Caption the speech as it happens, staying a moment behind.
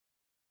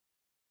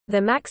The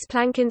Max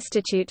Planck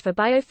Institute for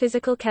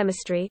Biophysical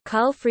Chemistry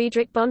Carl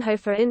Friedrich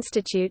Bonhoeffer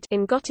Institute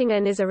in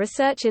Göttingen is a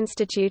research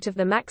institute of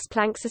the Max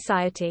Planck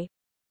Society.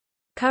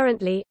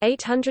 Currently,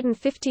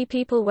 850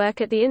 people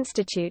work at the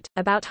institute,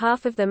 about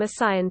half of them are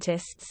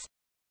scientists.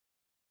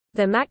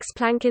 The Max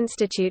Planck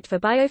Institute for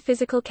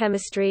Biophysical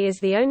Chemistry is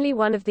the only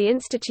one of the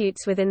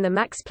institutes within the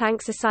Max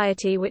Planck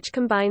Society which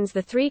combines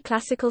the three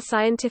classical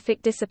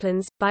scientific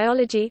disciplines,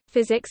 biology,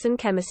 physics and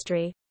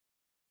chemistry.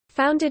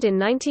 Founded in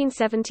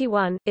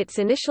 1971, its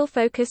initial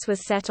focus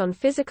was set on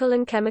physical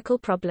and chemical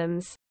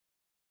problems.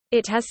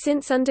 It has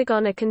since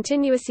undergone a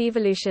continuous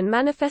evolution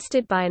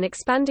manifested by an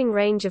expanding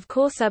range of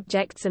core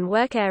subjects and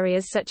work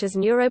areas such as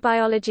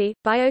neurobiology,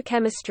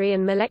 biochemistry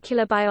and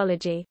molecular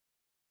biology.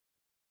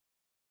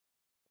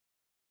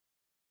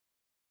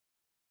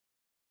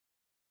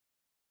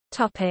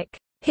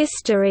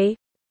 History.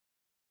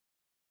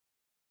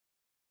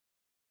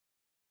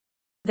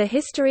 The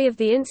history of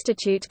the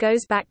institute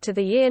goes back to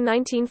the year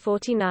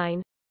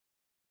 1949.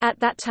 At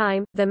that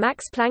time, the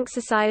Max Planck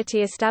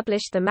Society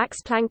established the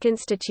Max Planck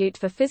Institute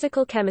for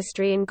Physical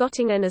Chemistry in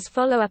Göttingen as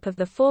follow-up of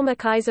the former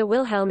Kaiser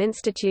Wilhelm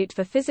Institute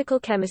for Physical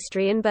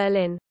Chemistry in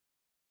Berlin.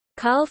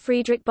 Carl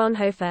Friedrich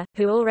Bonhoeffer,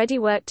 who already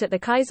worked at the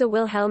Kaiser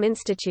Wilhelm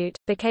Institute,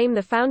 became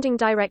the founding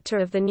director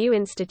of the new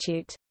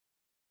institute.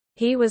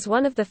 He was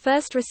one of the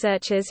first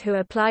researchers who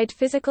applied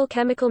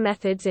physical-chemical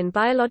methods in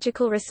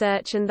biological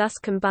research and thus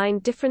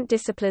combined different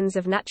disciplines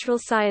of natural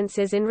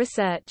sciences in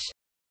research.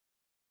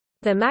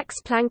 The Max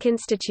Planck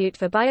Institute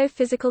for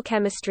Biophysical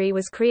Chemistry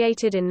was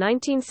created in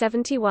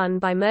 1971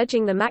 by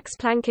merging the Max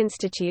Planck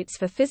Institutes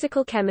for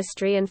Physical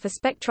Chemistry and for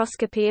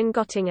Spectroscopy in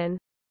Göttingen.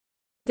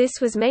 This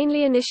was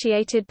mainly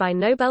initiated by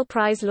Nobel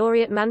Prize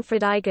laureate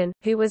Manfred Eigen,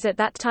 who was at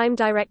that time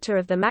director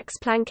of the Max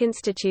Planck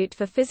Institute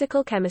for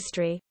Physical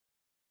Chemistry.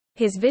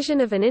 His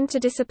vision of an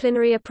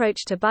interdisciplinary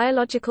approach to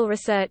biological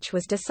research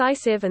was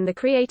decisive and the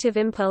creative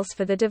impulse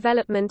for the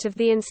development of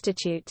the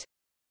institute.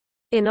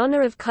 In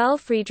honor of Carl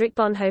Friedrich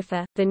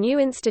Bonhoeffer, the new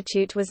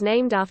institute was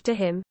named after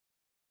him.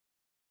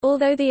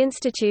 Although the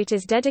institute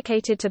is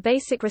dedicated to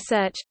basic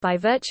research, by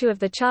virtue of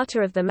the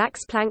charter of the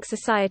Max Planck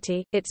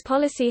Society, its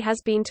policy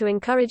has been to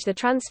encourage the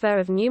transfer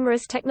of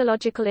numerous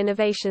technological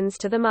innovations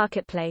to the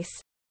marketplace.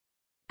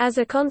 As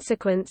a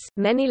consequence,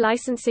 many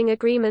licensing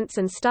agreements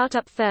and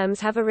startup firms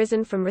have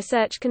arisen from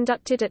research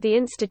conducted at the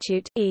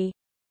institute,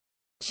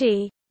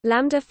 e.g.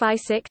 Lambda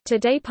Physik,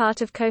 today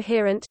part of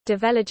Coherent,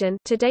 Develogen,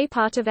 today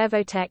part of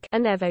Evotec,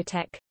 and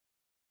Evotec.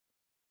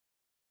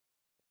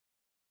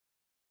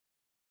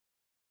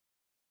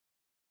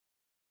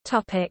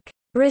 Topic: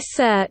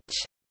 Research.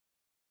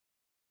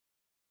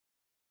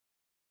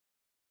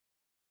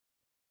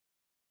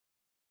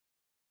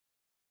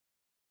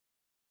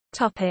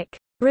 Topic: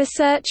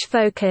 Research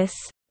focus.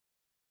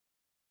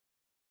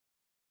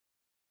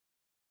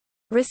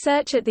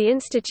 Research at the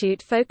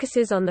institute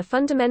focuses on the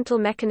fundamental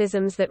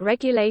mechanisms that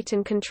regulate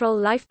and control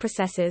life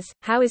processes.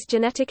 How is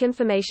genetic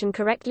information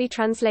correctly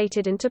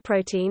translated into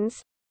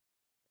proteins?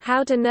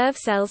 How do nerve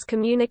cells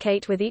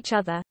communicate with each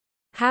other?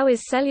 How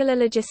is cellular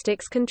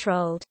logistics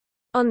controlled?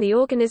 On the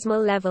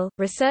organismal level,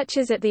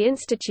 researchers at the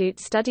institute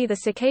study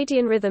the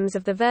circadian rhythms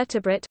of the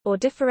vertebrate, or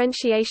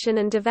differentiation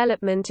and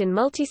development in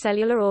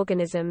multicellular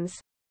organisms.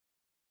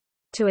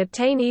 To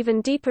obtain even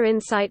deeper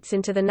insights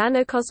into the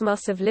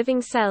nanocosmos of living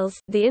cells,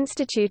 the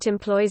institute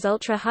employs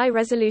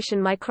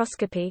ultra-high-resolution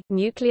microscopy,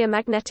 nuclear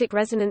magnetic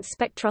resonance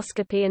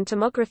spectroscopy and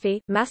tomography,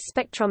 mass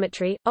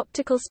spectrometry,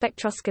 optical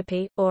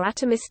spectroscopy, or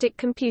atomistic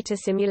computer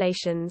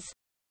simulations.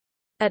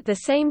 At the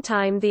same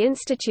time, the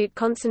institute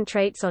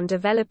concentrates on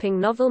developing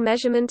novel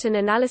measurement and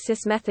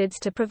analysis methods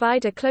to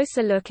provide a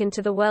closer look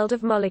into the world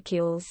of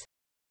molecules.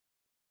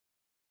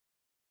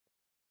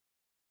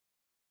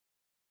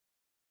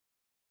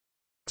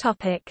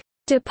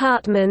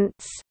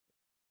 Departments.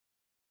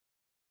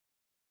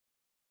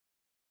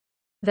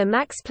 The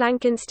Max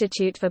Planck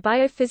Institute for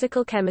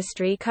Biophysical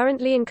Chemistry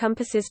currently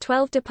encompasses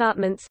 12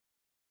 departments.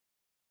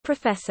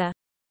 Professor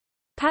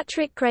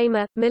Patrick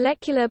Kramer,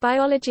 Molecular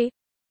Biology.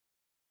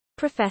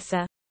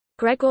 Professor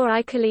Gregor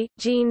Eicheli,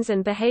 Genes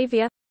and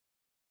Behavior.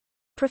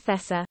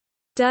 Professor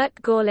Dirk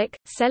Gorlick,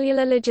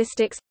 Cellular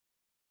Logistics.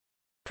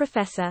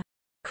 Professor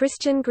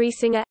Christian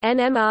Griesinger,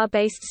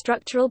 NMR-based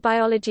Structural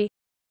Biology.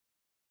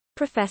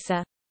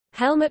 Professor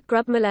Helmut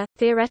Grubmüller,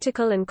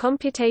 Theoretical and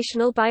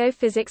Computational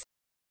Biophysics.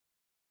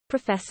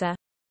 Professor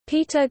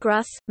Peter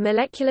Gruss,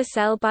 Molecular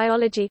Cell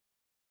Biology.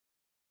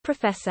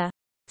 Professor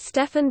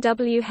Stefan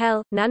W.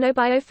 Hell,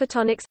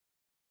 Nanobiophotonics.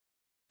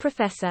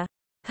 Professor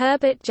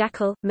Herbert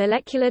Jackel,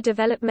 Molecular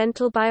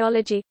Developmental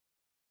Biology.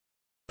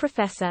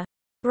 Professor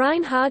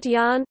Reinhard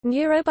Jahn,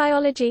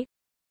 Neurobiology.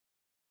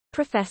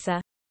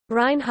 Professor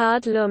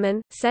Reinhard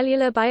Luhrmann,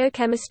 Cellular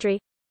Biochemistry.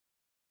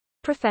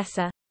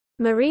 Professor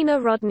Marina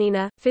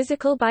Rodnina,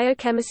 Physical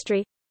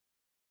Biochemistry.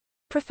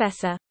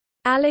 Professor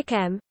Alec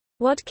M.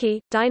 Wadke,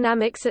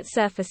 Dynamics at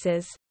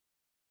Surfaces.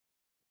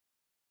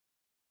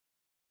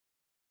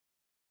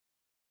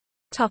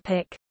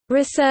 Topic: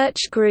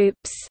 Research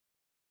groups.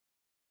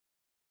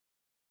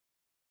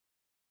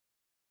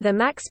 The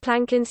Max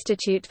Planck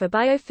Institute for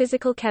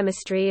Biophysical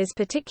Chemistry is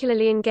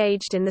particularly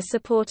engaged in the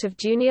support of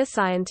junior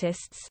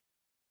scientists.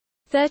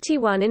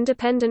 31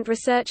 independent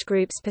research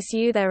groups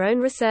pursue their own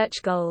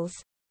research goals.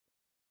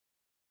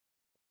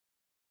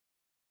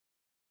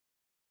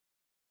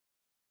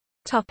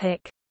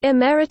 Topic: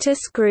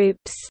 Emeritus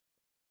Groups.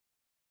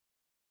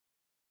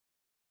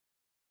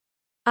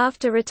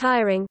 After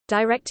retiring,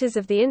 directors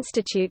of the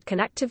institute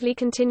can actively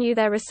continue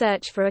their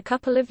research for a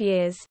couple of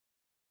years.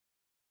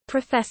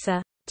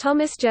 Professor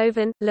Thomas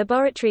Joven,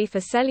 Laboratory for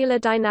Cellular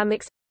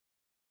Dynamics.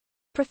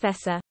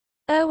 Professor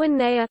Erwin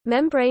Neyer,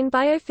 Membrane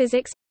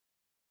Biophysics.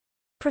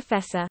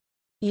 Professor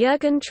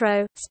Jürgen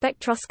Troe,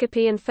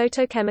 Spectroscopy and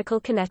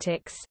Photochemical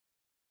Kinetics.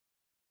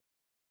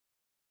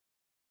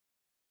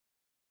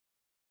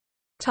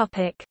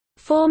 Topic: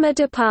 Former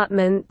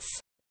departments.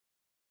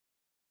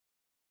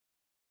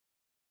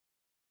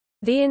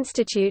 The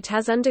institute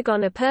has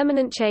undergone a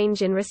permanent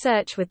change in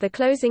research with the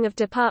closing of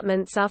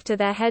departments after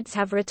their heads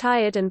have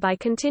retired and by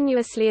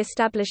continuously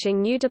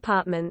 *establishing new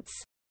departments.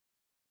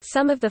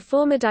 Some of the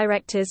former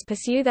directors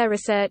pursue their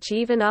research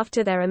even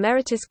after their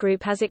emeritus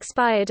group has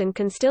expired and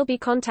can still be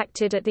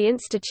contacted at the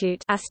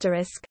institute.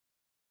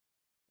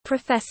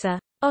 Professor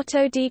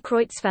Otto D.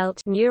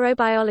 Kreutzfeldt,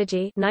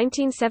 Neurobiology,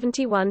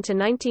 1971 to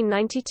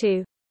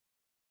 1992.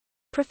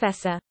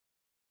 Professor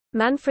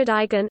Manfred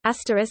Eigen,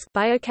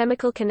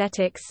 Biochemical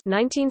Kinetics,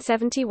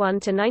 1971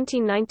 to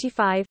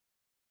 1995.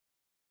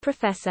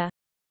 Professor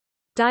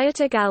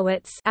Dieter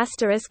Galwitz,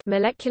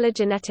 Molecular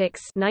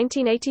Genetics,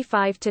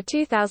 1985 to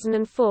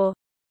 2004.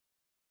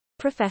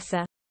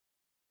 Professor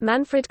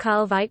Manfred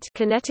Karlveit,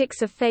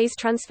 Kinetics of Phase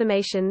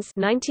Transformations,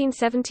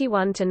 1971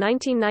 to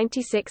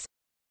 1996.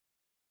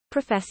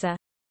 Professor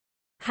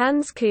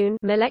Hans Kuhn,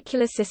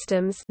 Molecular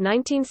Systems,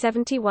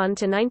 1971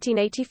 to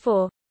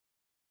 1984.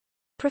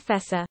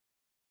 Professor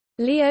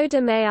Leo de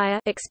Meyer,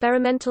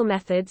 Experimental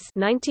Methods,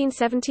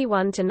 1971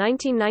 to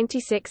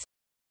 1996.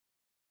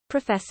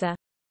 Professor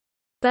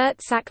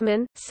Bert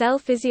Sackmann, Cell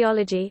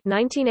Physiology,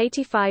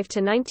 1985 to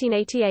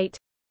 1988.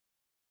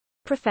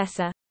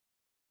 Professor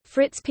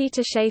Fritz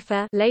Peter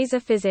Schaefer,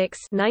 Laser Physics,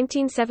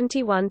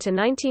 1971 to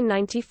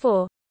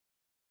 1994.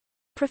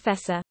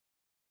 Professor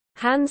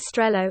Hans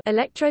Strello,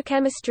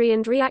 Electrochemistry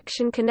and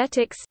Reaction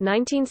Kinetics,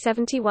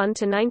 1971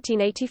 to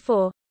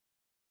 1984.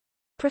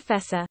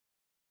 Professor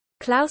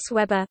Klaus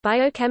Weber,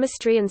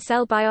 Biochemistry and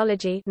Cell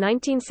Biology,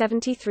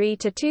 1973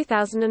 to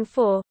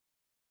 2004.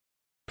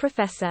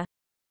 Professor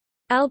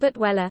Albert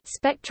Weller,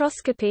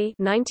 Spectroscopy,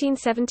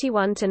 1971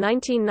 to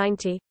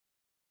 1990.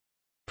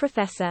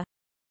 Professor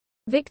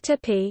Victor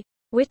P.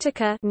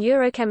 Whittaker,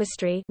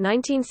 Neurochemistry,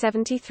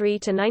 1973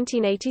 to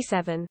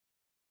 1987.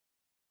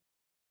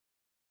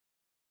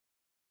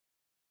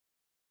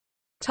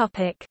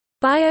 Topic: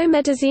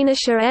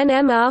 Biomedizinische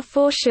NMR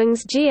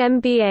Forschungs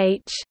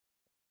GmbH.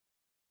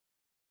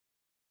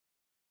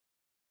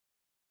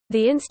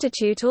 The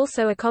institute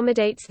also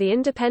accommodates the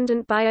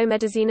independent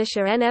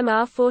Biomedizinische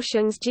NMR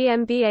Forschungs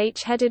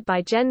GmbH headed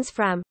by Jens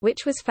Fram,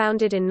 which was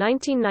founded in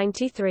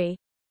 1993.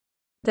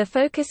 The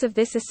focus of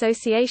this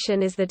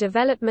association is the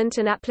development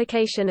and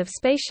application of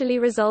spatially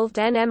resolved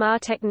NMR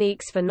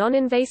techniques for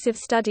non-invasive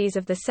studies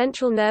of the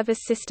central nervous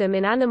system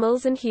in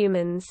animals and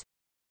humans.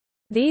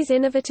 These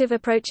innovative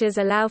approaches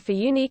allow for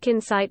unique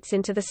insights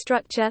into the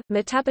structure,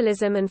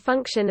 metabolism and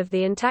function of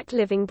the intact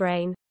living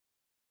brain.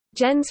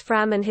 Jens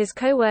Fram and his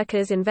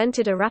co-workers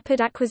invented a rapid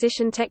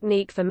acquisition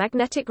technique for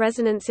magnetic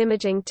resonance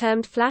imaging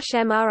termed flash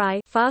MRI,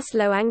 fast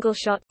low-angle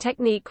shot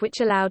technique,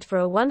 which allowed for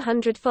a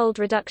 100-fold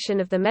reduction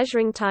of the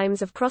measuring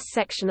times of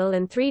cross-sectional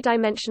and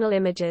three-dimensional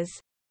images.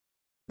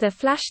 The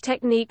flash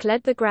technique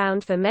laid the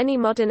ground for many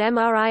modern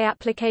MRI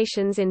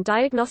applications in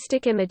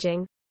diagnostic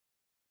imaging.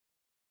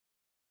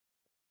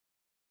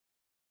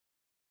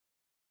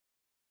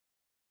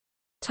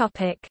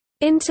 Topic: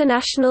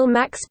 International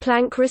Max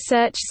Planck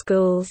Research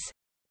Schools.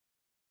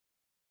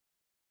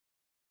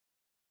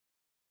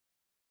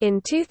 In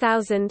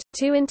 2000,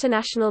 two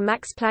international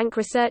Max Planck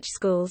Research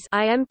Schools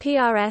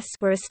 (IMPRS)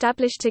 were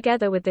established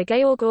together with the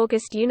Georg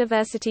August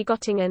University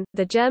Göttingen,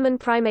 the German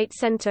Primate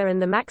Center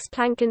and the Max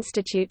Planck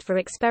Institute for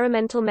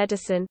Experimental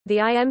Medicine, the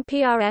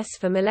IMPRS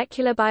for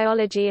Molecular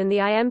Biology and the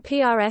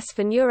IMPRS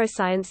for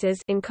Neurosciences,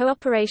 in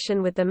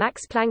cooperation with the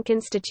Max Planck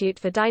Institute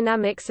for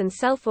Dynamics and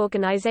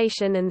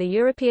Self-Organization and the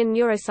European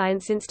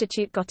Neuroscience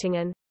Institute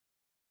Göttingen.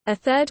 A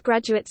third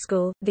graduate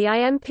school, the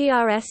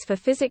IMPRS for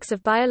Physics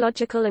of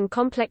Biological and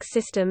Complex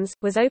Systems,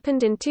 was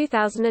opened in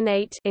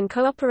 2008 in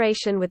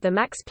cooperation with the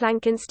Max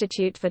Planck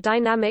Institute for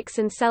Dynamics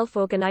and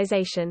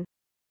Self-Organization.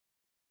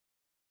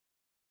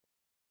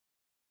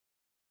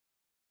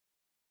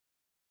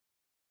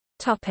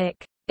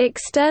 Topic: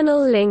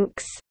 External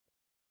links.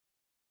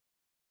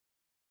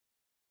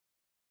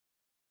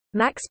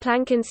 Max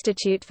Planck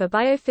Institute for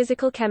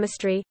Biophysical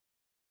Chemistry,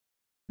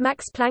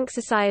 Max Planck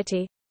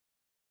Society,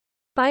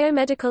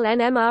 Biomedical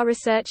NMR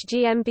Research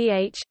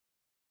GmbH,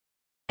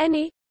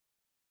 ENI,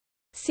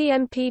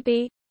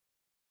 CMPB,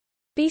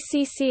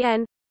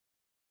 BCCN,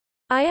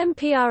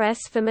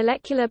 IMPRS for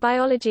Molecular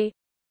Biology,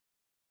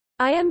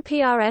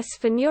 IMPRS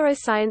for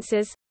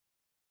neurosciences,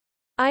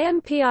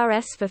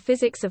 IMPRS for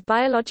physics of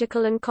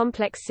biological and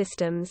complex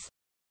systems.